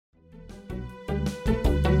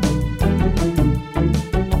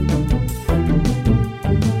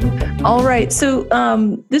All right. So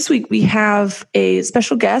this week we have a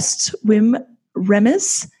special guest,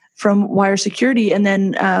 Remes from Wire Security. And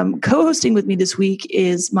then co-hosting with me this week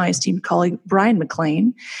is my esteemed colleague, Brian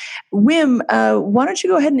McLean. Wim, why don't you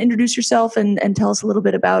go ahead and introduce yourself and tell us a little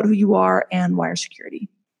bit about who you are and Wire Security?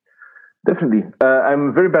 Definitely.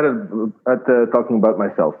 I'm very bad at talking about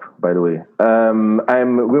myself, by the way.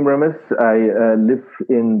 I'm Wim Remes. I live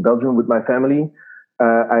in Belgium with my family.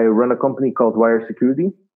 I run a company called Wire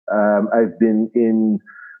Security. I've been in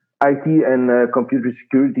IT and computer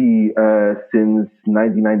security since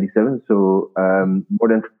 1997, so more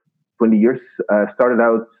than 20 years. Started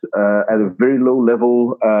out at a very low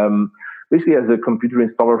level, basically as a computer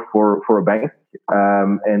installer for a bank,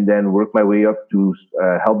 and then worked my way up to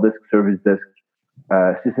help desk, service desk,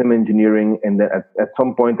 system engineering, and then at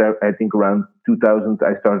some point, I think around 2000,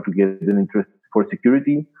 I started to get an interest for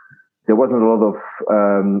security. There wasn't a lot of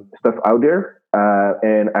stuff out there,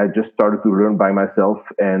 and I just started to learn by myself.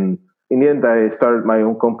 And in the end, I started my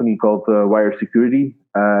own company called Wire Security,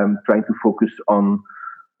 trying to focus on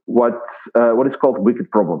what is called wicked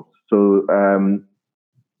problems. So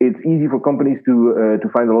it's easy for companies to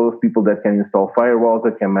find a lot of people that can install firewalls,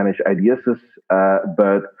 that can manage IDSs,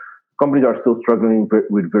 but companies are still struggling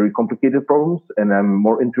with very complicated problems. And I'm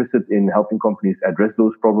more interested in helping companies address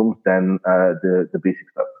those problems than the basic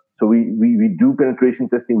stuff. So we do penetration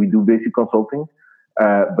testing, we do basic consulting,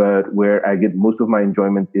 but where I get most of my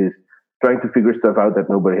enjoyment is trying to figure stuff out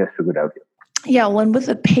that nobody has figured out yet. Yeah, well, and with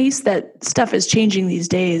the pace that stuff is changing these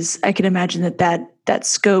days, I can imagine that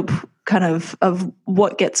scope kind of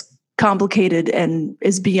what gets complicated and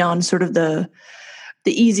is beyond sort of the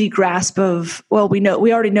easy grasp of, well, we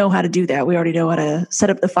already know how to do that. We already know how to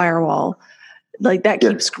set up the firewall. Like that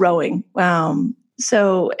keeps growing.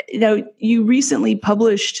 So, you recently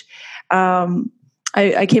published,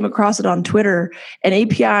 I came across it on Twitter, an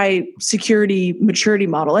API security maturity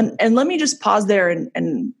model. And let me just pause there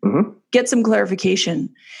and get some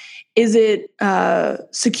clarification. Is it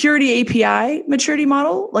security API maturity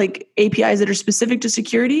model, like APIs that are specific to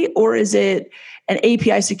security, or is it an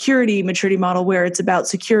API security maturity model where it's about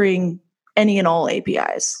securing any and all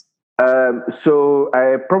APIs? So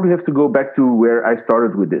I probably have to go back to where I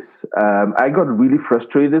started with this. I got really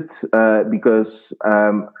frustrated because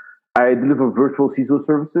I deliver virtual CISO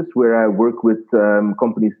services where I work with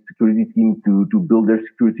companies' security team to build their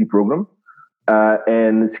security program.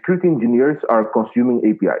 And security engineers are consuming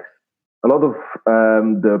APIs. A lot of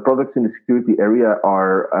the products in the security area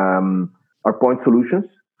are point solutions.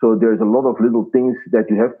 So there's a lot of little things that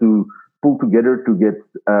you have to pull together to get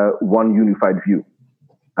one unified view.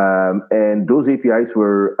 And those APIs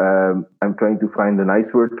were, I'm trying to find a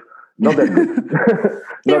nice word, not that good.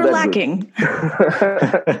 They were lacking.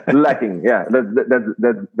 Lacking, yeah,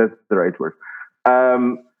 that's the right word.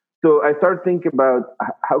 So I started thinking about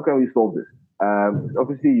how can we solve this?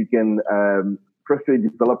 Obviously, you can frustrate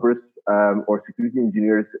developers or security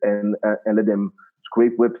engineers and let them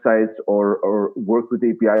scrape websites or work with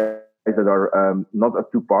APIs that are not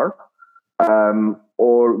up to par.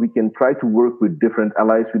 Or we can try to work with different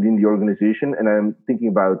allies within the organization. And I'm thinking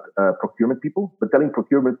about procurement people, but telling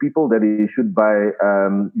procurement people that they should buy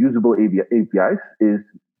usable APIs is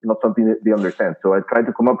not something that they understand. So I tried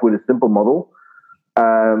to come up with a simple model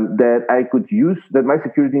that I could use, that my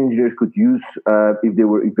security engineers could use if they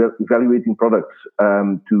were evaluating products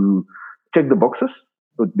to check the boxes.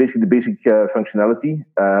 So basically the basic functionality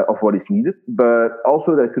of what is needed, but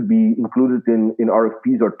also that could be included in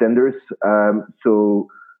RFPs or tenders. So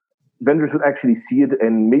vendors would actually see it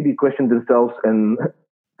and maybe question themselves, and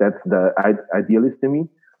that's the idealist in me,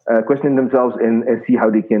 question themselves and see how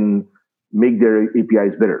they can make their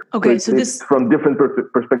APIs better. Okay, so this from different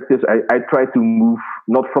perspectives, I try to move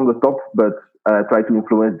not from the top, but try to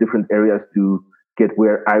influence different areas to get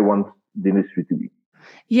where I want the industry to be.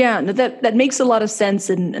 Yeah, no, that makes a lot of sense,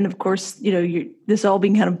 and of course, this all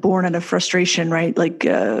being kind of born out of frustration, right? Like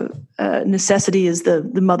necessity is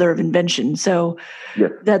the mother of invention. So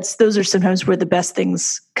yes. Those are sometimes where the best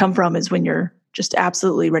things come from, is when you're just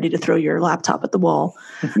absolutely ready to throw your laptop at the wall.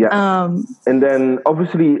 Yeah, and then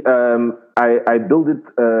obviously I built it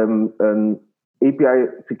an API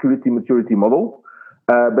security maturity model.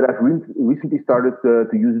 But I've recently started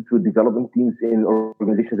to use it with development teams in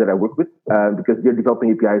organizations that I work with because they're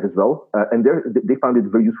developing APIs as well. And they found it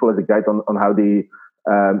very useful as a guide on how they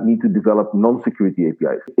need to develop non-security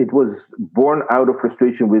APIs. It was born out of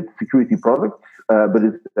frustration with security products, but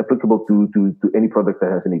it's applicable to any product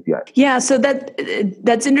that has an API. Yeah, so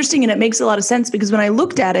that's interesting, and it makes a lot of sense because when I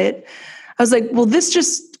looked at it, I was like, well, this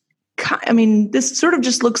just I mean, this sort of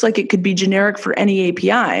just looks like it could be generic for any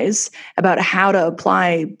APIs about how to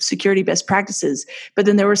apply security best practices. But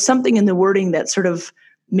then there was something in the wording that sort of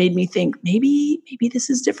made me think maybe this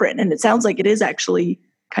is different. And it sounds like it is actually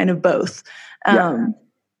kind of both. Yeah.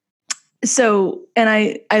 So, and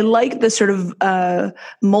I like the sort of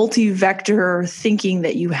multi-vector thinking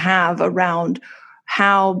that you have around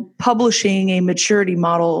how publishing a maturity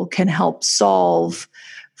model can help solve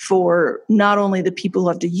for not only the people who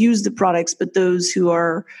have to use the products, but those who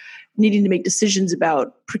are needing to make decisions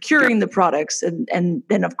about procuring the products, and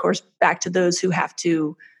then of course back to those who have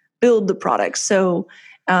to build the products. So,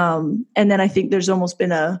 and then I think there's almost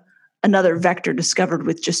been another vector discovered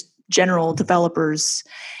with just general developers.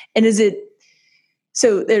 And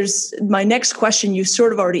so there's my next question you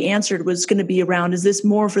sort of already answered was going to be around, is this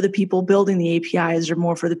more for the people building the APIs or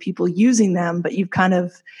more for the people using them? But you've kind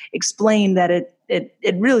of explained that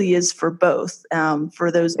it really is for both.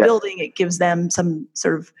 For those building, it gives them some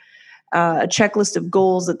sort of a checklist of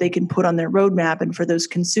goals that they can put on their roadmap. And for those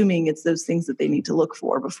consuming, it's those things that they need to look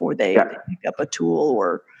for before they pick up a tool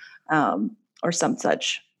or some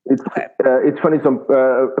such. It's funny.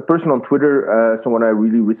 A person on Twitter, someone I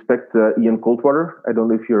really respect, Ian Coldwater. I don't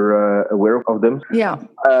know if you're aware of them. Yeah.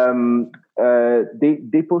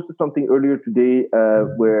 They posted something earlier today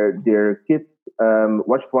where their kid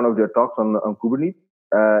watched one of their talks on Kubernetes,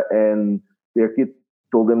 and their kid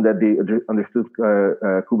told them that they understood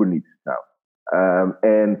Kubernetes now,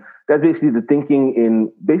 and that's basically the thinking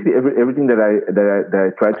in basically everything that I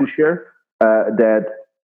try to share. That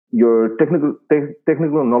your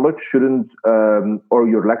technical knowledge shouldn't, or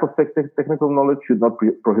your lack of technical knowledge should not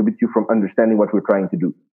prohibit you from understanding what we're trying to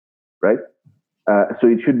do, right? So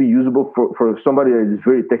it should be usable for somebody that is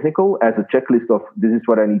very technical as a checklist of this is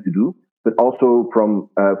what I need to do, but also from,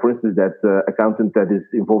 for instance, that accountant that is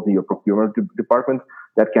involved in your procurement department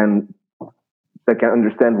that can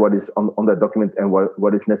understand what is on that document and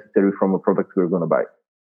what is necessary from a product we're going to buy.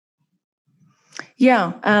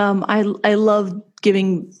 Yeah, I love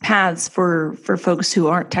giving paths for folks who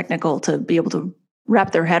aren't technical to be able to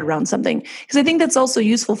wrap their head around something, because I think that's also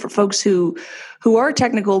useful for folks who are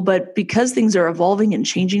technical, but because things are evolving and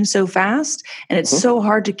changing so fast, and it's so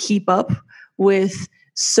hard to keep up with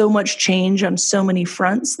so much change on so many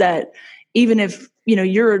fronts, that even if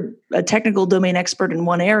you're a technical domain expert in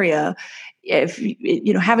one area, if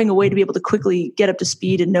having a way to be able to quickly get up to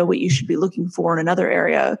speed and know what you should be looking for in another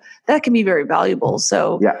area, that can be very valuable.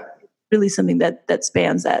 So really something that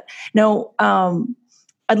spans that. Now,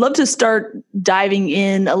 I'd love to start diving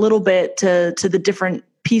in a little bit to the different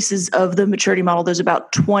pieces of the maturity model. There's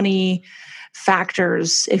about 20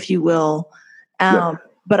 factors, if you will.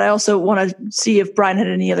 But I also want to see if Brian had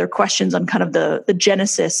any other questions on kind of the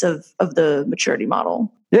genesis of the maturity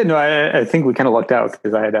model. Yeah, no, I think we kind of lucked out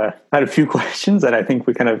because I had a few questions that I think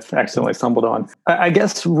we kind of accidentally stumbled on. I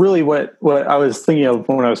guess really what I was thinking of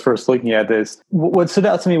when I was first looking at this, what stood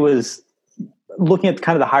out to me was looking at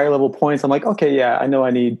kind of the higher level points. I'm like, okay, yeah, I know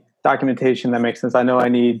I need documentation. That makes sense. I know I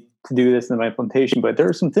need to do this in my implementation, but there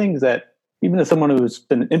are some things that even as someone who's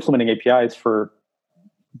been implementing APIs for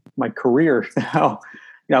my career now,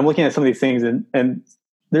 I'm looking at some of these things and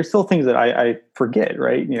there's still things that I forget,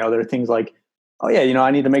 right? There are things like, oh yeah, I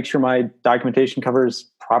need to make sure my documentation covers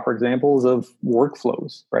proper examples of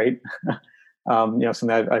workflows, right? Something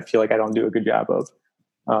that I feel like I don't do a good job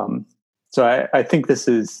of. So I think this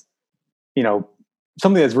is,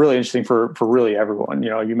 something that's really interesting for really everyone.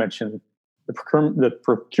 You mentioned the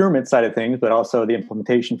procurement side of things, but also the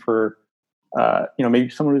implementation for, maybe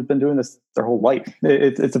someone who's been doing this their whole life.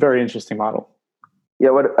 It's a very interesting model. Yeah,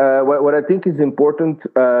 what I think is important,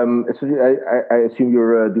 especially I assume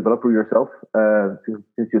you're a developer yourself,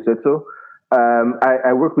 since you said so.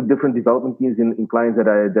 I work with different development teams in clients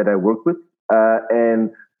that I work with, and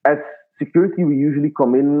as security, we usually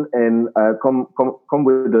come in and come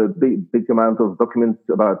with a big amount of documents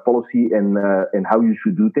about policy and how you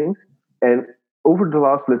should do things. And over the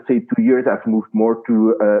last, let's say, 2 years, I've moved more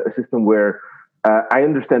to a system where I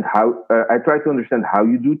understand I try to understand how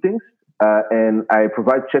you do things. And I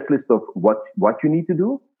provide checklists of what you need to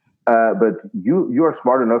do, but you are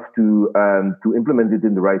smart enough to implement it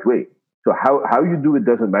in the right way. So how you do it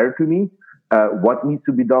doesn't matter to me. What needs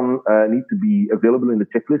to be done needs to be available in the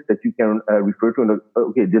checklist that you can refer to. And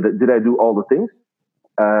okay, did I do all the things?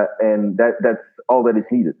 And that's all that is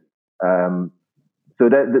needed. So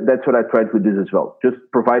that's what I tried with this as well. Just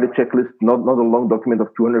provide a checklist, not a long document of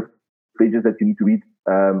 200 pages that you need to read.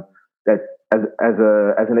 That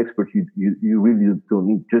as an expert, you really don't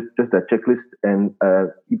need just that checklist and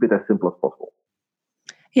keep it as simple as possible.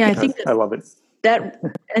 Yeah, I think I love it.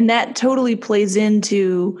 That totally plays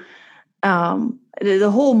into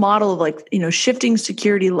the whole model of like, shifting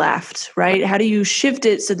security left, right? How do you shift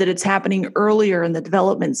it so that it's happening earlier in the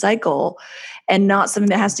development cycle and not something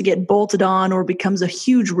that has to get bolted on or becomes a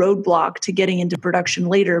huge roadblock to getting into production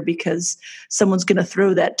later because someone's going to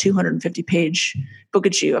throw that 250-page book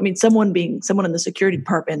at you. I mean, someone in the security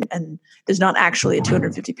department, and there's not actually a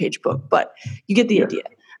 250-page book, but you get the idea.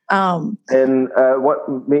 And what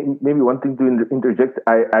maybe one thing to interject,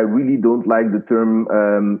 I really don't like the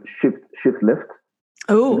term shift left.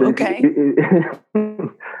 Oh, okay.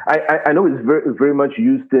 I know it's very very much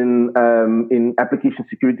used in application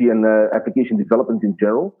security and application development in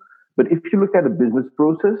general. But if you look at a business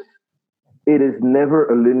process, it is never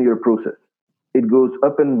a linear process. It goes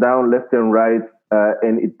up and down, left and right,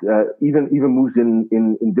 and it even moves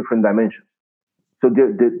in different dimensions. So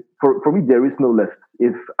for me, there is no left.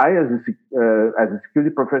 If I, as a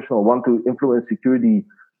security professional, want to influence security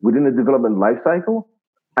within a development lifecycle,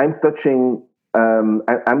 I'm touching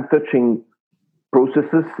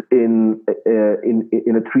processes in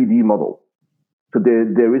a 3D model. So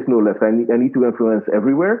there is no left. I need to influence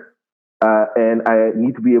everywhere, and I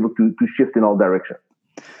need to be able to shift in all directions.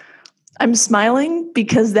 I'm smiling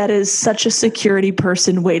because that is such a security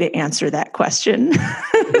person way to answer that question.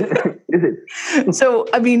 Is it? So,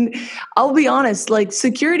 I mean, I'll be honest, like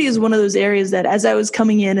security is one of those areas that as I was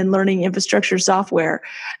coming in and learning infrastructure software,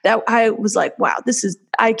 that I was like, wow,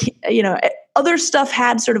 other stuff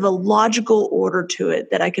had sort of a logical order to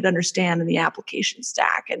it that I could understand in the application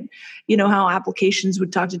stack and, how applications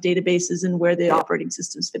would talk to databases and where the operating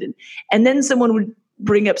systems fit in. And then someone would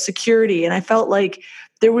bring up security. And I felt like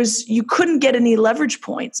you couldn't get any leverage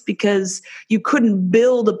points because you couldn't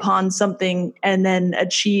build upon something and then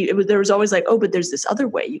achieve. There was always like, oh, but there's this other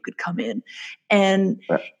way you could come in. And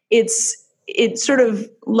it sort of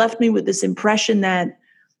left me with this impression that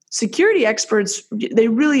security experts, they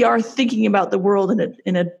really are thinking about the world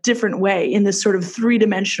in a different way, in this sort of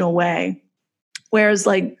 3-dimensional way. Whereas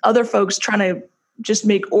like other folks trying to just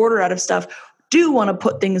make order out of stuff do want to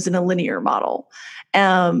put things in a linear model.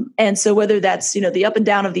 And so whether that's, the up and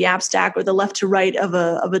down of the app stack or the left to right of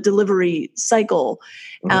a delivery cycle,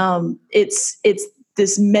 it's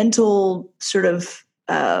this mental sort of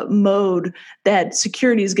mode that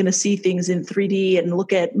security is going to see things in 3D and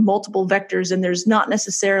look at multiple vectors. And there's not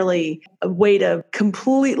necessarily a way to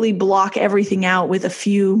completely block everything out with a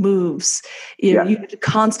few moves. You have to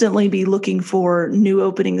constantly be looking for new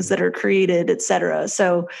openings that are created, et cetera.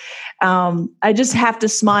 So I just have to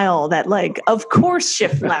smile that of course,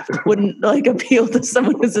 shift left wouldn't appeal to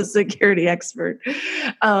someone who's a security expert.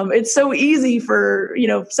 It's so easy for,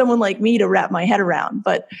 someone like me to wrap my head around,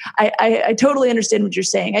 but I totally understand what you're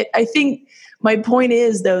saying. I think my point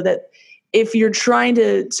is, though, that if you're trying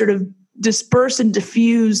to sort of disperse and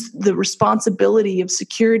diffuse the responsibility of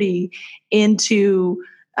security into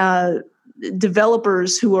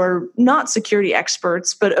developers who are not security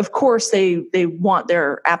experts, but of course they want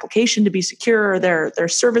their application to be secure, their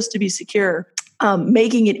service to be secure,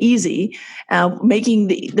 making it easy, making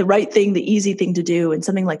the right thing the easy thing to do, and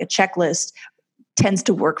something like a checklist tends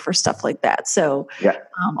to work for stuff like that. So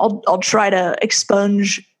I'll try to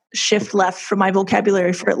expunge shift left from my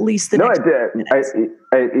vocabulary for at least the next minutes.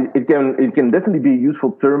 It can definitely be a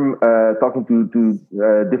useful term talking to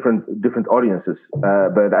different audiences.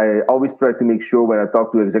 But I always try to make sure when I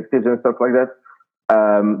talk to executives and stuff like that,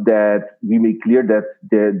 that we make clear that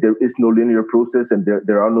there is no linear process and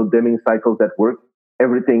there are no Deming cycles that work.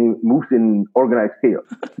 Everything moves in organized chaos.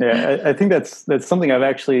 Yeah, I think that's something I've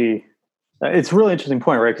actually. It's a really interesting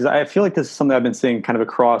point, right? Because I feel like this is something I've been seeing kind of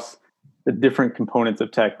across the different components of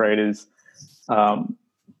tech, right? Is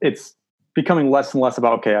it's becoming less and less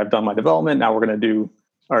about, okay, I've done my development. Now we're going to do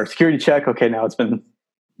our security check. Okay, now it's been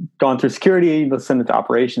gone through security. Let's send it to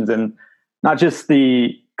operations. And not just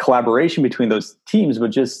the collaboration between those teams, but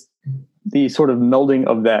just the sort of melding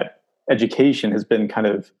of that education has been kind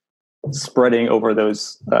of spreading over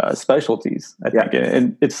those specialties, I think.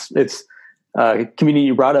 And it's community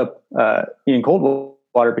you brought up Ian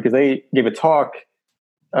Coldwater, because they gave a talk,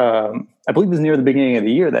 I believe it was near the beginning of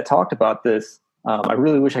the year, that talked about this. I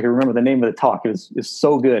really wish I could remember the name of the talk. It was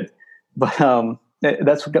so good. But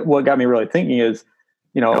that's what got me really thinking is,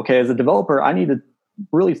 okay, as a developer, I need to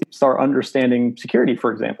really start understanding security,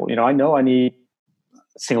 for example. I know I need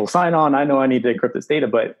single sign-on. I know I need to encrypt this data,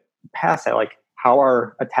 but past that, how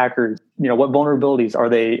are attackers, what vulnerabilities are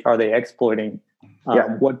they exploiting?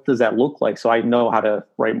 What does that look like? So I know how to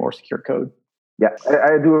write more secure code. Yeah,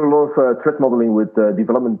 I do a lot of threat modeling with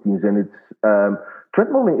development teams, and it's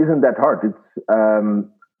threat modeling isn't that hard.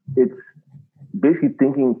 It's basically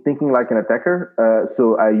thinking like an attacker.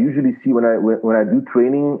 So I usually see when I do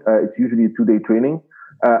training, it's usually a 2-day training.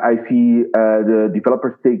 I see the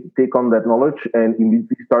developers take on that knowledge and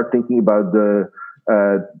immediately start thinking about the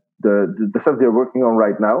stuff they're working on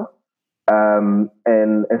right now,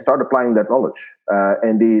 and start applying that knowledge.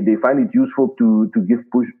 And they find it useful to give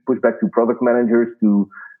pushback to product managers to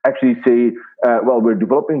actually say, well, we're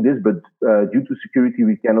developing this, but due to security,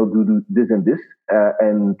 we cannot do this and this.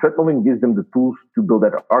 And threat modeling gives them the tools to build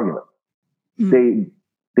that argument.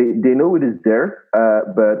 They know it is there,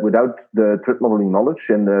 but without the threat modeling knowledge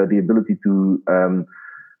and the ability to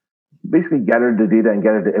basically gather the data and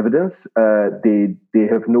gather the evidence, they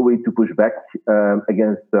have no way to push back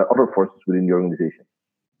against other forces within the organization.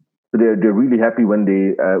 So they're really happy when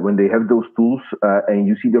they have those tools and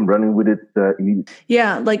you see them running with it immediately.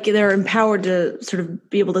 Yeah, like they're empowered to sort of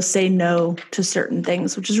be able to say no to certain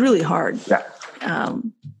things, which is really hard. Yeah.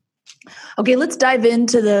 Okay, let's dive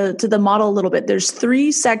into the model a little bit. There's 3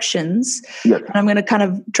 sections, yes. And I'm going to kind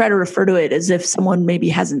of try to refer to it as if someone maybe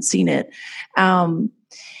hasn't seen it.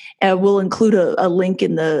 We'll include a link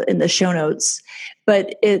in the show notes.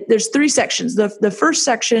 But there's 3 sections. The first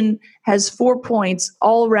section has 4 points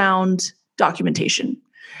all around documentation.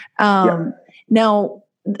 Now,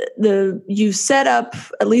 you set up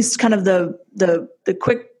at least kind of the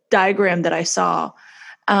quick diagram that I saw.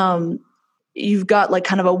 You've got like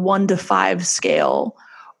kind of a 1 to 5 scale.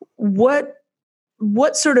 What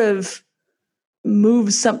sort of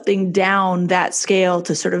moves something down that scale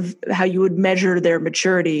to sort of how you would measure their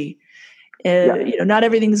maturity? Not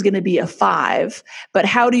everything's going to be a 5, but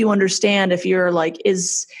how do you understand if you're like,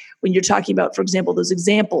 when you're talking about, for example, those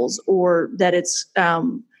examples, or that it's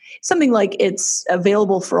something like it's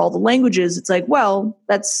available for all the languages? It's like, well,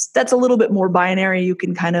 that's a little bit more binary. You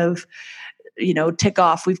can kind of, tick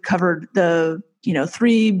off. We've covered the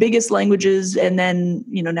 3 biggest languages, and then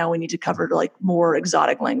now we need to cover like more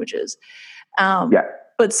exotic languages.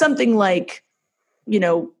 But something like,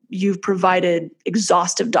 you've provided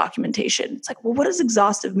exhaustive documentation. It's like, well, what does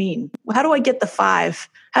exhaustive mean? How do I get the 5?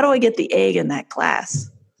 How do I get the A in that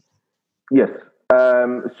class? Yes.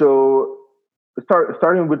 So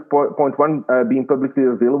starting with point 1 being publicly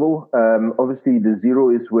available. Obviously, the 0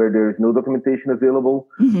 is where there is no documentation available.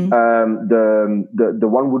 Mm-hmm. The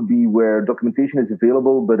 1 would be where documentation is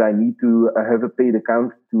available, but I need to have a paid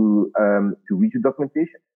account to read the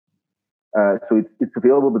documentation. So it's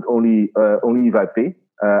available, but only if I pay.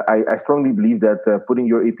 I strongly believe that putting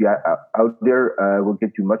your API out there will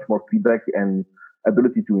get you much more feedback and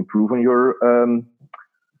ability to improve on your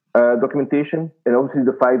documentation. And obviously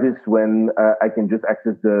the 5 is when I can just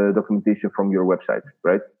access the documentation from your website,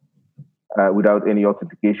 right? Without any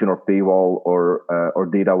authentication or paywall or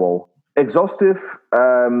data wall. Exhaustive,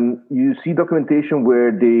 you see documentation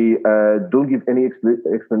where they don't give any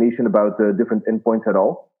explanation about the different endpoints at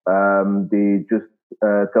all. They just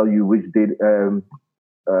tell you which data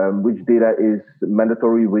is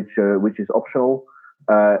mandatory, which is optional,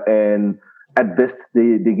 and at best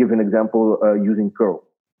they give an example using curl.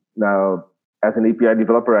 Now, as an API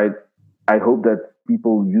developer, I hope that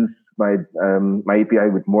people use my API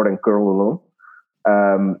with more than curl alone,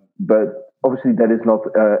 but obviously that is not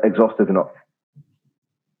exhaustive enough.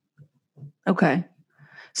 Okay,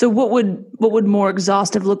 so what would more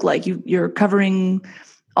exhaustive look like? You're covering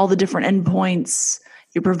all the different endpoints.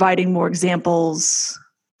 You're providing more examples.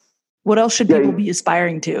 What else should people be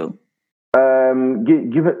aspiring to?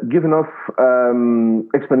 Give enough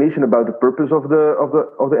explanation about the purpose of the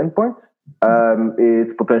endpoint,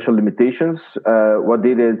 its potential limitations, what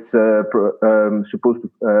data it's supposed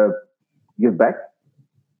to give back.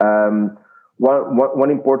 One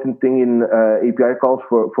important thing in API calls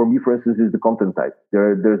for me, for instance, is the content type.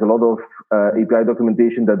 There's a lot of API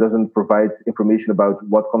documentation that doesn't provide information about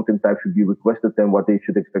what content type should be requested and what they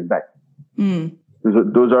should expect back. Mm.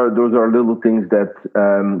 Those are little things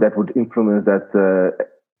that would influence that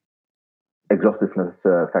exhaustiveness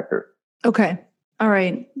factor. Okay. All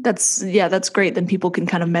right. That's great. Then people can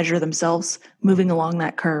kind of measure themselves moving along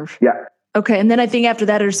that curve. Yeah. Okay. And then I think after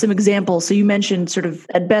that are some examples. So you mentioned sort of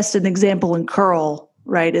at best an example in curl,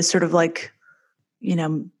 right? Is sort of like, I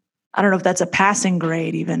don't know if that's a passing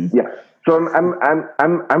grade even. Yeah. So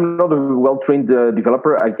I'm not a well-trained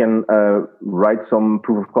developer. I can write some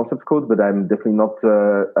proof of concept code, but I'm definitely not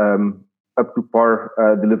up to par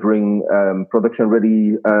delivering production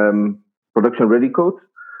ready code.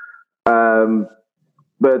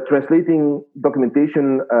 But translating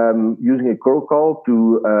documentation using a curl call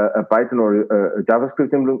to a Python or a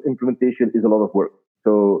JavaScript implementation is a lot of work.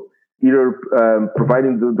 So either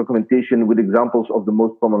providing the documentation with examples of the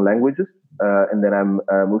most common languages, and then I'm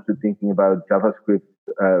mostly thinking about JavaScript,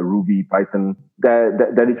 Ruby, Python.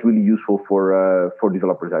 That is really useful for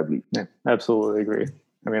developers, I believe. Yeah, absolutely agree.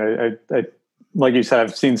 I mean, I like you said,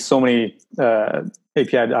 I've seen so many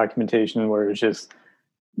API documentation where it's just,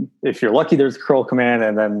 if you're lucky, there's a curl command,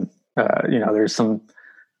 and then there's some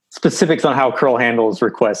specifics on how curl handles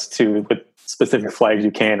requests to with specific flags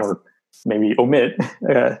you can or maybe omit.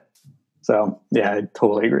 So yeah, I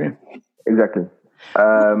totally agree. Exactly.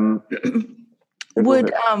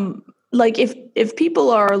 Would like if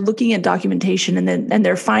people are looking at documentation and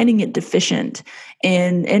they're finding it deficient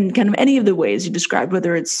in kind of any of the ways you described,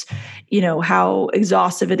 whether it's how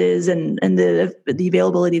exhaustive it is and the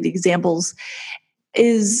availability of the examples,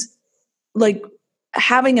 is like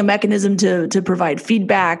having a mechanism to provide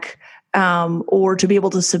feedback, or to be able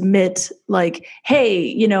to submit like, hey,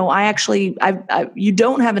 I you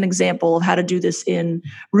don't have an example of how to do this in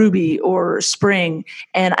Ruby or Spring,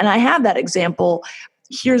 and I have that example.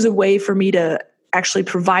 Here's a way for me to actually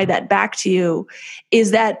provide that back to you.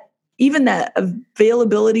 Is that even that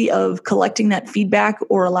availability of collecting that feedback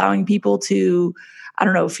or allowing people to, I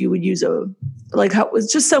don't know if you would use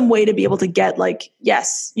it's just some way to be able to get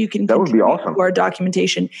yes, you can. That would be awesome. Our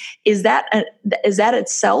documentation. Is that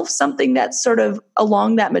itself something that's sort of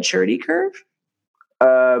along that maturity curve?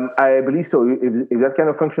 I believe so. If that kind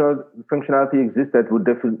of functionality exists, that would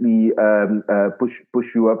definitely push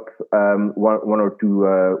you up one or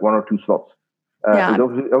two slots. Yeah. It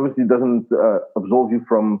obviously doesn't absolve you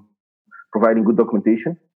from providing good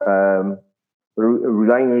documentation.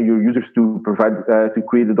 Relying on your users to provide to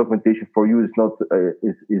create the documentation for you is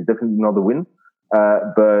definitely not a win.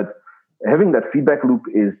 But having that feedback loop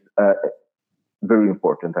is very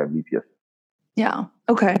important, I believe. Yes. Yeah.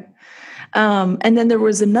 Okay. And then there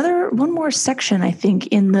was one more section, I think,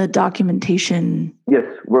 in the documentation. Yes,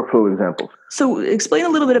 workflow examples. So explain a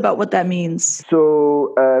little bit about what that means.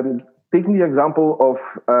 So taking the example of,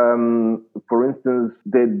 for instance,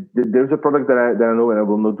 there's a product that I know, and I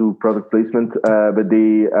will not do product placement, but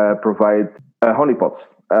they provide honeypots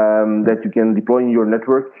that you can deploy in your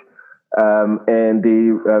network, and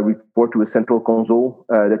they report to a central console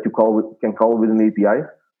that you can call with an API.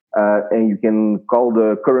 And you can call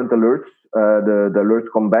the current alerts. The alerts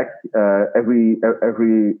come back.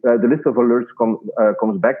 The list of alerts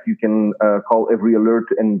comes back. You can call every alert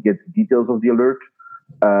and get details of the alert,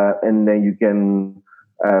 and then you can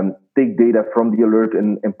take data from the alert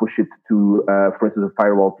and push it to, for instance, a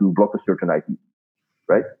firewall to block a certain IP.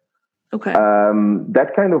 Right? Okay.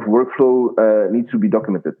 That kind of workflow needs to be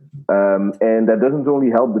documented, and that doesn't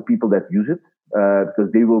only help the people that use it. Because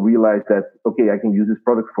they will realize that, okay, I can use this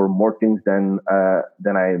product for more things than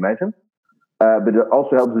I imagined. But it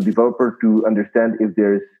also helps the developer to understand if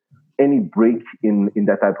there's any break in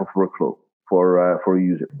that type of workflow for a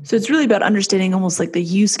user. So it's really about understanding almost like the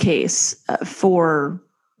use case for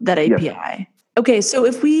that API. Yes. Okay, so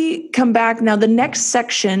if we come back now, the next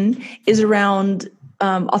section is around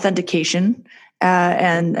authentication.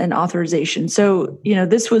 And authorization. So,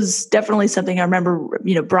 this was definitely something I remember,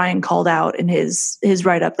 Brian called out in his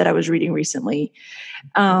write-up that I was reading recently.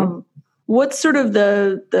 What's sort of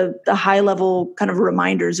the high level kind of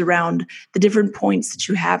reminders around the different points that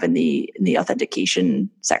you have in the authentication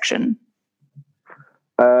section?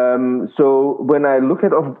 So when I look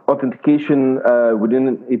at authentication within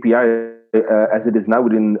an API, as it is now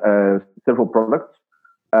within several products,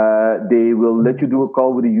 they will let you do a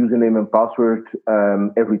call with a username and password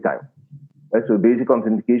every time. Right? So basic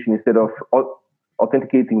authentication, instead of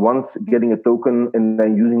authenticating once, getting a token, and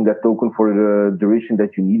then using that token for the duration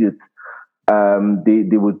that you need it,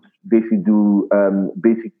 they would basically do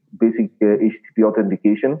basic HTTP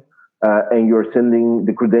authentication, and you're sending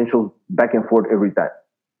the credentials back and forth every time,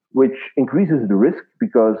 which increases the risk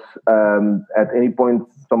because at any point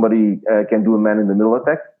somebody can do a man-in-the-middle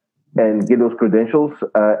attack and get those credentials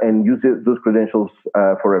and use those credentials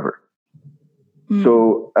forever.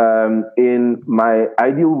 So in my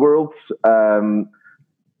ideal world,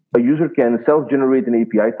 a user can self-generate an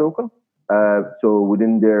API token. So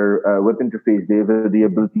within their web interface, they have the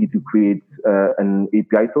ability to create an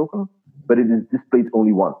API token, but it is displayed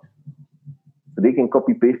only once. So they can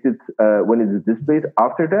copy-paste it when it is displayed.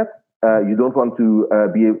 After that, you don't want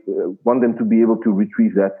them to be able to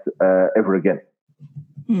retrieve that ever again.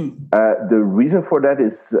 The reason for that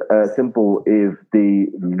is simple. If they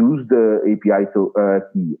lose the API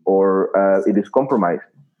key or it is compromised,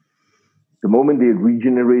 the moment they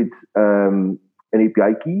regenerate an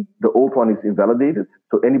API key, the old one is invalidated.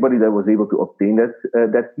 So anybody that was able to obtain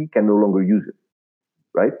that key can no longer use it,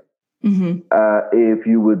 right? If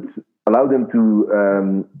you would allow them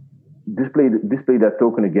to display that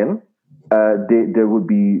token again, there would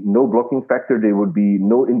be no blocking factor. There would be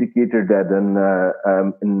no indicator that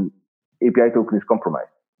an API token is compromised.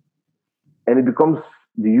 And it becomes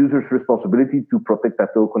the user's responsibility to protect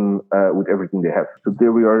that token with everything they have. So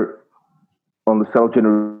there we are on the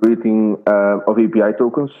self-generating of API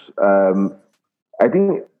tokens. I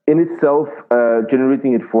think in itself,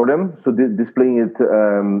 generating it for them, so displaying it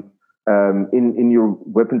in your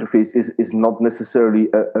web interface is not necessarily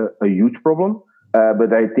a huge problem.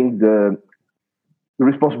 But I think the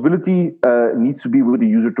responsibility needs to be with the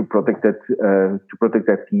user to protect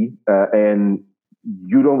that key, and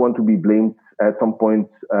you don't want to be blamed at some point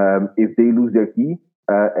if they lose their key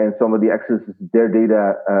and somebody accesses their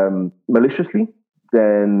data maliciously.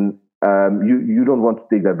 Then you don't want to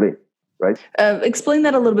take that blame, right? Explain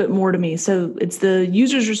that a little bit more to me. So it's the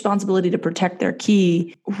user's responsibility to protect their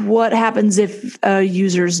key. What happens if a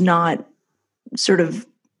user's not sort of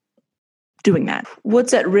doing that?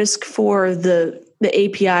 What's at risk for the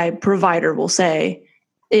API provider, we'll say,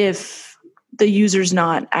 if the user's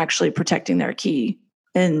not actually protecting their key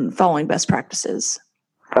and following best practices?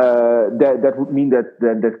 That would mean that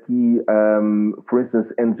key, for instance,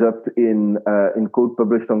 ends up in code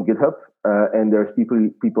published on GitHub, and there's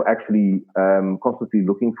people actually constantly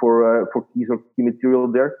looking for keys or key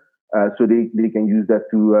material there. So they can use that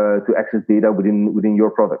to access data within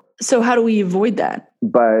your product. So how do we avoid that?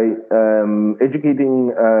 By educating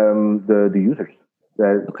the users.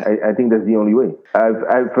 Okay. I think that's the only way.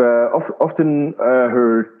 I've often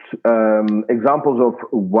heard examples of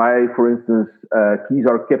why, for instance, keys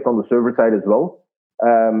are kept on the server side as well.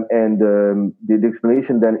 And the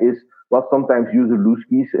explanation then is, well, sometimes users lose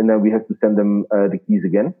keys and then we have to send them the keys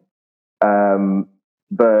again.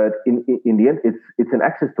 But in the end, it's an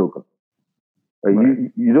access token.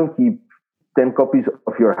 Right. You don't keep 10 copies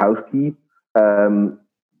of your house key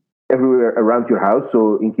everywhere around your house.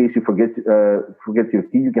 So in case you forget your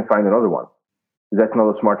key, you can find another one. That's not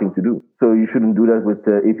a smart thing to do. So you shouldn't do that with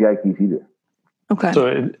API keys either. Okay.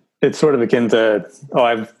 So it's sort of akin to,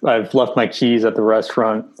 I've left my keys at the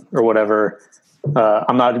restaurant or whatever.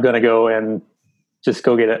 I'm not going to go and just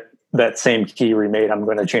go get that same key remade. I'm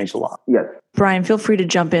going to change the lock. Yes. Brian, feel free to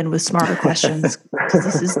jump in with smarter questions.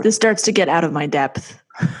 This starts to get out of my depth.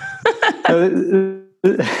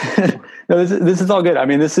 No, this is all good. I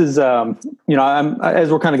mean, this is, I'm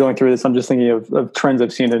as we're kind of going through this, I'm just thinking of trends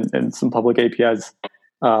I've seen in some public APIs.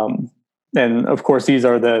 And of course, these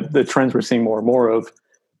are the trends we're seeing more and more of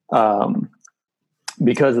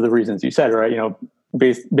because of the reasons you said, right?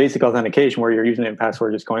 Basic authentication where your username and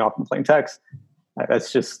password just going off in plain text.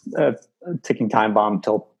 That's just a ticking time bomb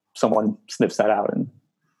until someone sniffs that out and,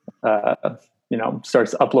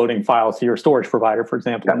 starts uploading files to your storage provider, for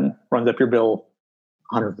example, and runs up your bill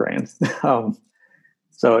 $100,000.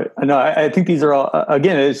 So I think these are all,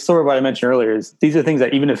 again, it's sort of what I mentioned earlier, is these are things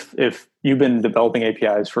that even if you've been developing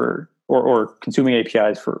APIs or consuming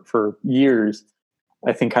APIs for years,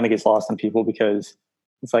 I think kind of gets lost on people because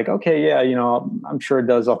it's like, okay, yeah, I'm sure it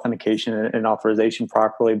does authentication and authorization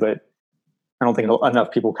properly, but I don't think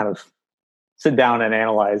enough people kind of sit down and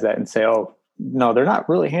analyze that and say, oh, no, they're not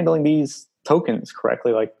really handling these tokens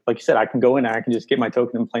correctly. Like you said, I can go in and I can just get my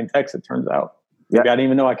token in plain text, it turns out. Yeah. I didn't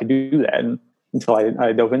even know I could do that until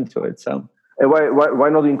I dove into it. So, and why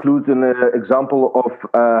not include an example of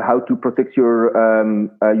how to protect your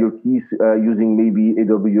keys using maybe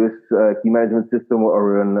AWS key management system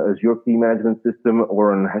or an Azure key management system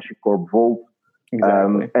or an HashiCorp Vault,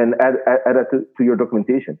 exactly. And add that to your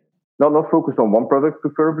documentation. Not focus on one product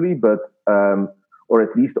preferably, but or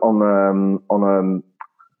at least on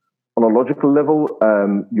a logical level,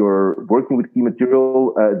 you're working with key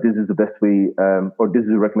material. This is the best way, or this is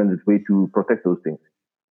the recommended way to protect those things.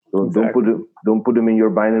 So exactly. Don't put them in your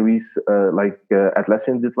binaries like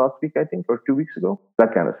Atlassian did last week, I think, or 2 weeks ago.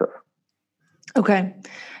 That kind of stuff. Okay,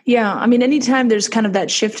 yeah. I mean, anytime there's kind of that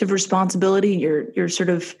shift of responsibility, you're sort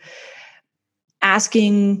of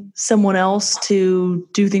asking someone else to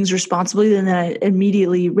do things responsibly, then that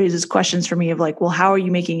immediately raises questions for me of like, well, how are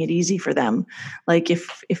you making it easy for them? Like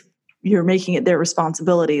if you're making it their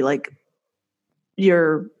responsibility, like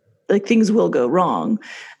things will go wrong.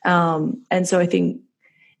 And so I think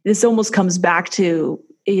this almost comes back to,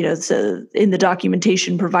 so in the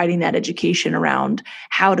documentation, providing that education around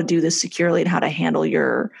how to do this securely and how to handle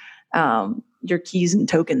your keys and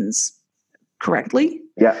tokens correctly.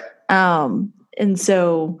 Yeah. And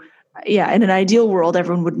so, yeah, in an ideal world,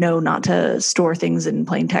 everyone would know not to store things in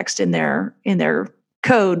plain text in their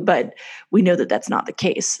code, but we know that that's not the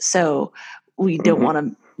case. So we don't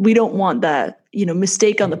want the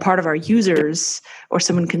mistake on the part of our users or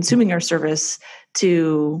someone consuming our service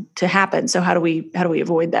to happen. So how do we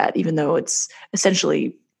avoid that, even though it's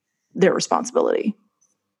essentially their responsibility?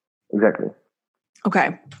 Exactly. Okay.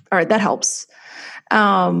 All right. That helps.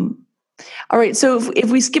 All right. So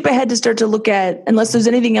if we skip ahead to start to look at, unless there's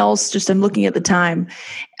anything else, just I'm looking at the time.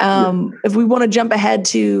 If we want to jump ahead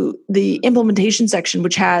to the implementation section,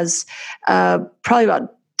 which has probably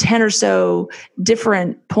about 10 or so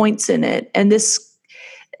different points in it. And this,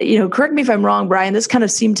 correct me if I'm wrong, Brian, this kind of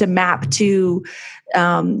seemed to map to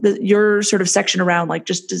your sort of section around like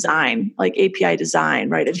just design, like API design,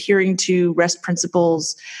 right? Adhering to REST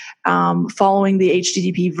principles, following the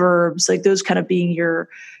HTTP verbs, like those kind of being your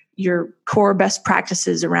core best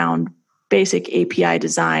practices around basic API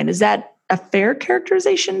design. Is that a fair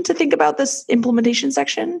characterization to think about this implementation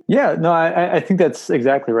section? Yeah, no, I think that's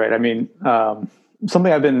exactly right. I mean,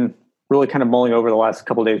 something I've been really kind of mulling over the last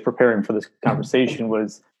couple of days preparing for this conversation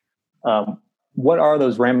was what are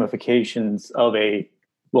those ramifications of a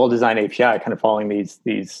well-designed API kind of following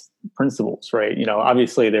these principles, right?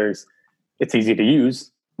 Obviously it's easy to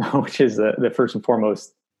use, which is the first and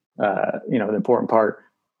foremost, the important part.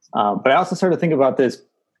 But I also started to think about this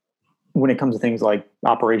when it comes to things like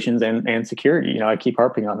operations and security. I keep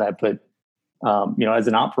harping on that, but as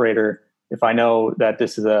an operator, if I know that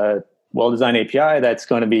this is a well-designed API that's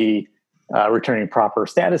going to be returning proper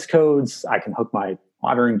status codes, I can hook my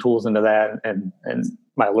monitoring tools into that and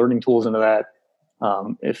my alerting tools into that.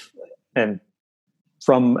 And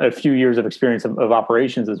from a few years of experience of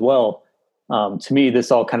operations as well, to me,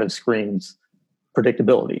 this all kind of screams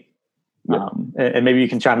predictability. Yeah. And maybe you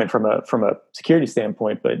can chime in from a security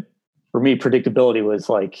standpoint, but for me, predictability was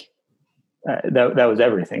like that was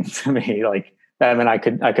everything to me. Like, I mean, I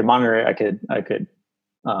could monitor it, I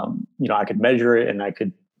could measure it, and I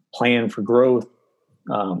could plan for growth.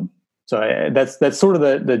 So that's sort of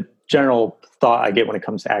the general thought I get when it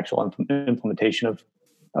comes to actual implementation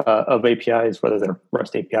of APIs, whether they're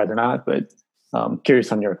REST APIs or not. But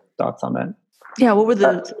curious on your thoughts on that. Yeah, what were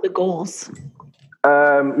the goals?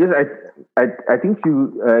 Yes, I think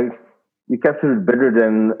you captured it better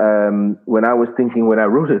than when I was thinking when I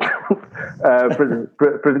wrote it.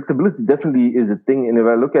 Predictability definitely is a thing, and if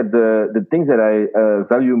I look at the things that I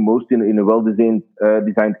value most in a well-designed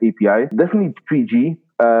designed API, definitely 3G.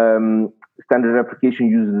 Standard application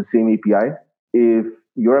uses the same API. If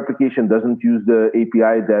your application doesn't use the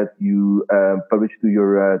API that you publish to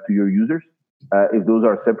your users, if those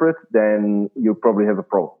are separate, then you probably have a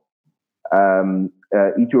problem.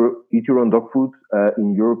 Eat your own dog food.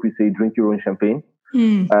 In Europe, we say drink your own champagne.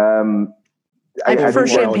 I prefer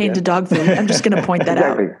champagne to dog food. I'm just going to point that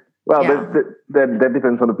exactly. out. Well, yeah. that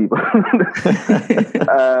depends on the people.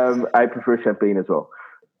 I prefer champagne as well.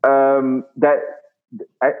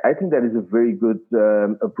 I think that is a very good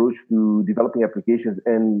approach to developing applications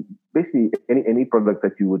and basically any product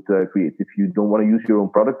that you would create. If you don't want to use your own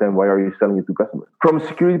product, then why are you selling it to customers? From a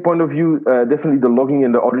security point of view, definitely the logging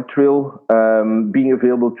and the audit trail being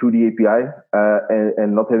available through the API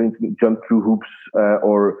and not having to jump through hoops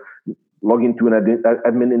or log into an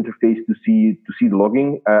admin interface to see the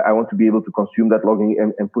logging. I want to be able to consume that logging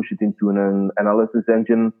and push it into an analysis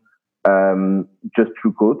engine just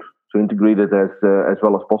through code. So integrate it as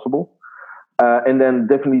well as possible. And then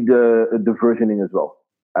definitely the versioning as well.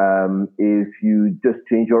 If you just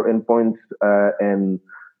change your endpoints and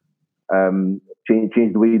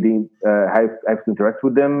change the way they have to interact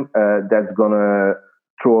with them, that's going to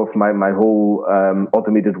throw off my whole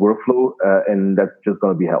automated workflow, and that's just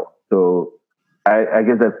going to be hell. So I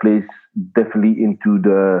guess that plays definitely into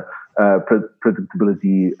the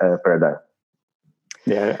predictability paradigm.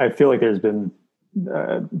 Yeah, I feel like there's been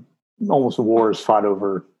almost wars fought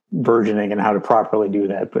over versioning and how to properly do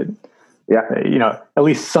that. But yeah, at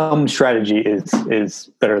least some strategy is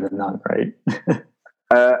better than none, right?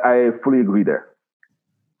 I fully agree there.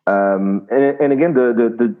 And again,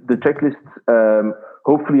 the checklist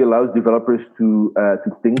hopefully allows developers to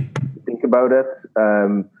think about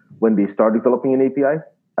that when they start developing an API.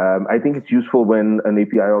 I think it's useful when an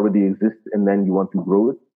API already exists and then you want to grow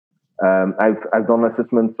it. I've done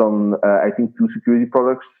assessments on I think 2 security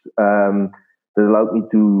products that allowed me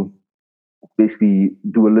to basically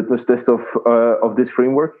do a litmus test of this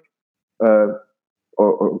framework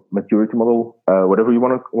or maturity model, whatever you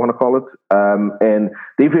want to call it, and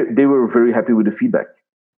they were very happy with the feedback.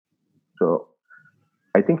 So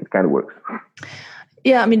I think it kind of works.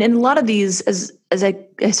 Yeah, I mean, and a lot of these, as I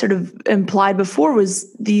sort of implied before,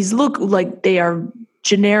 was these look like they are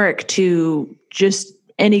generic to just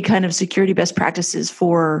any kind of security best practices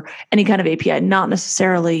for any kind of API, not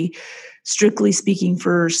necessarily strictly speaking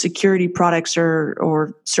for security products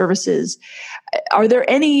or services. Are there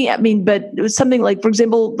any, but it was something like, for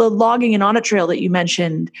example, the logging and audit trail that you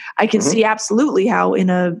mentioned, I can see absolutely how in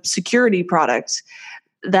a security product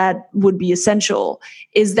that would be essential.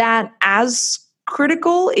 Is that as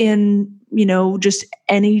critical in, just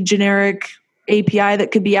any generic API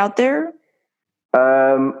that could be out there?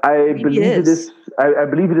 I believe it is. I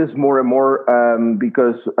believe it is more and more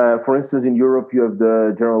because, for instance, in Europe you have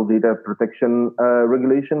the General Data Protection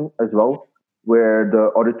Regulation as well, where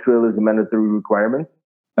the audit trail is a mandatory requirement,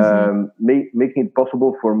 making it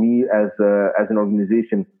possible for me as an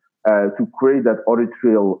organization to create that audit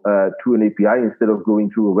trail through an API instead of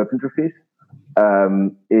going through a web interface.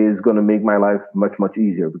 Is going to make my life much, much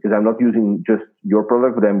easier because I'm not using just your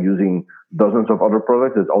product, but I'm using dozens of other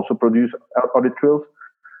products that also produce audit trails.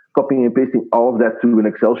 Copying and pasting all of that to an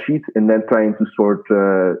Excel sheet and then trying to sort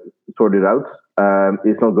it out,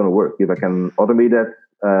 it's not going to work. If I can automate that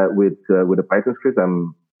with a Python script,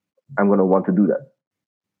 I'm going to want to do that.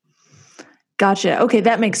 Gotcha. Okay,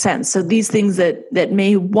 that makes sense. So these things that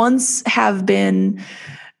may once have been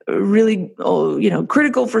really,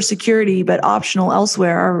 critical for security, but optional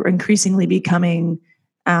elsewhere, are increasingly becoming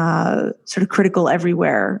sort of critical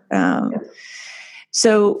everywhere.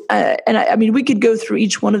 So, we could go through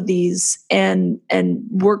each one of these and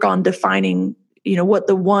work on defining, what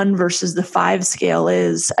the 1 versus the 5 scale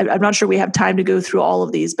is. I'm not sure we have time to go through all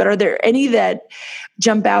of these, but are there any that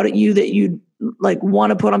jump out at you that you'd like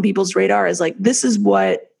want to put on people's radar as like, this is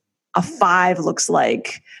what a 5 looks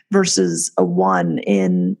like versus a 1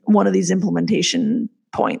 in one of these implementation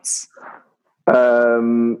points?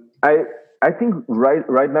 I think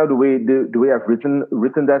right now the way I've written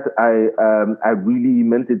that I really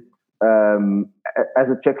meant it as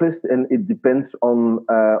a checklist, and it depends on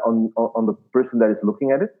the person that is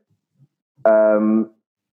looking at it.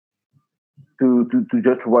 To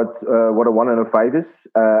judge what a 1 and a 5 is,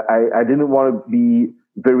 I didn't want to be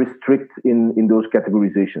very strict in those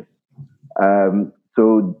categorizations.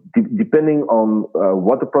 So depending on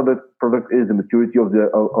what the product is, the maturity of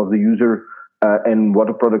the user, and what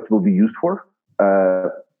the product will be used for,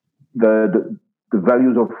 the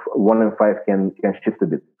values of 1 and 5 can shift a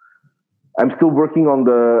bit. I'm still working on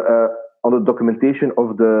the documentation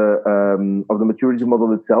of the maturity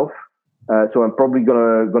model itself. So I'm probably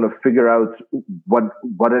gonna figure out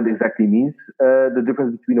what it exactly means, the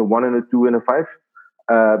difference between a 1 and a 2 and a 5.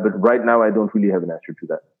 But right now I don't really have an answer to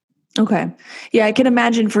that. Okay. Yeah, I can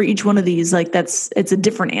imagine for each one of these, like it's a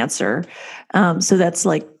different answer. So that's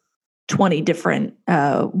like 20 different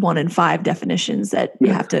 1 and 5 definitions that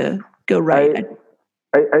you have to go right.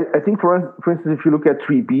 I think for instance, if you look at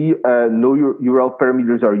 3B, no URL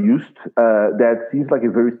parameters are used. That seems like a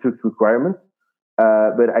very strict requirement.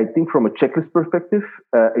 But I think from a checklist perspective,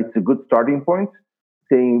 it's a good starting point,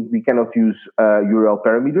 saying we cannot use URL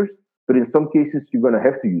parameters, but in some cases you're going to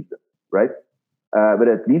have to use them, right? But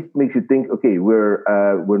at least makes you think, okay, we're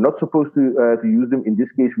not supposed to use them. In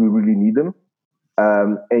this case, we really need them,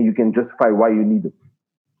 and you can justify why you need them.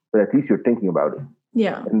 But at least you're thinking about it.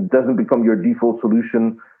 Yeah, and it doesn't become your default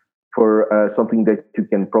solution for something that you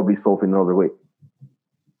can probably solve in another way.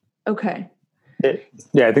 Okay.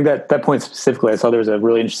 Yeah, I think that point specifically, I saw there was a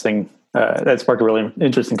really interesting, that sparked a really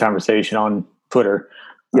interesting conversation on Twitter.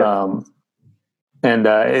 Yeah.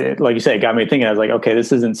 Like you said, it got me thinking. I was like, okay,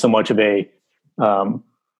 this isn't so much of a,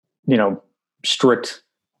 strict,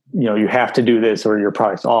 you have to do this or your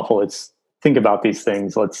product's awful. It's think about these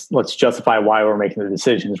things. Let's justify why we're making the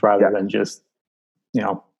decisions rather than just,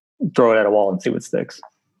 throw it at a wall and see what sticks.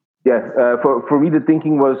 Yes, for me, the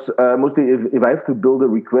thinking was mostly if I have to build a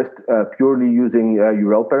request purely using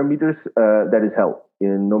URL parameters, that is hell.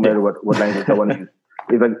 No matter what language I want to use.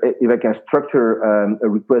 If I can structure a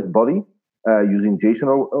request body using JSON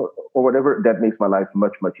or whatever, that makes my life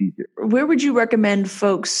much, much easier. Where would you recommend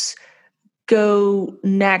folks go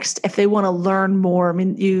next if they want to learn more? I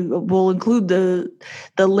mean, you will include the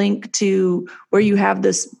link to where you have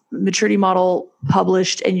this maturity model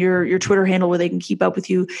published and your Twitter handle where they can keep up with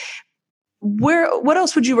you. What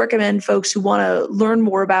else would you recommend folks who want to learn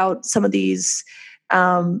more about some of these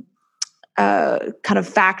kind of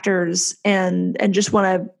factors and just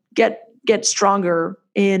want to get stronger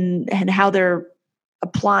in how they're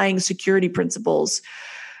applying security principles?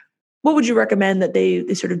 What would you recommend that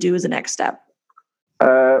they sort of do as a next step?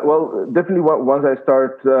 Well, definitely once I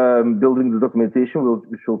start building the documentation,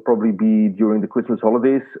 which will probably be during the Christmas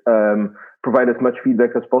holidays, provide as much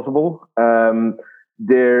feedback as possible.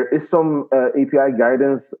 There is some API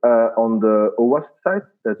guidance on the OWASP site.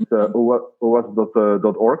 That's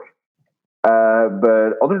OWASP.org.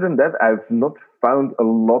 But other than that, I've not found a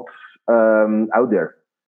lot out there.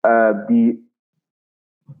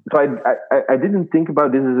 So I didn't think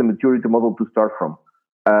about this as a maturity model to start from.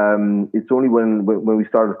 It's only when we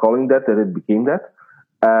started calling that it became that.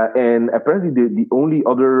 And apparently the only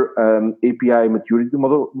other API maturity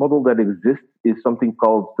model that exists is something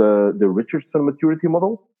called the Richardson maturity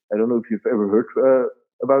model. I don't know if you've ever heard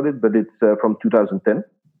about it, but it's from 2010.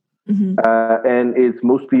 Mm-hmm. And it's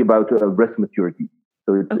mostly about REST maturity.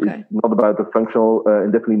 So it's not about the functional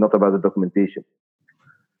and definitely not about the documentation.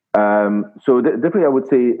 So definitely I would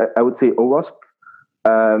say OWASP,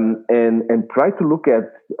 and try to look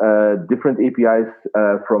at different APIs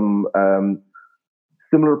from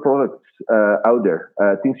similar products out there,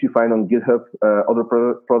 things you find on GitHub, other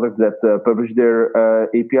products that publish their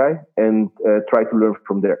API, and try to learn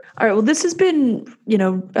from there. All right. Well, this has been,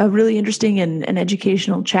 a really interesting and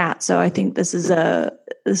educational chat. So I think this is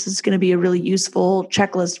going to be a really useful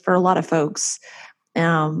checklist for a lot of folks,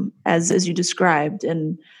 as you described.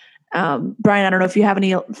 And Brian, I don't know if you have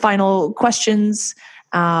any final questions,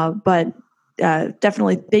 but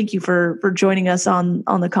definitely thank you for joining us on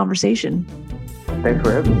the conversation. Thanks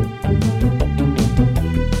for having me.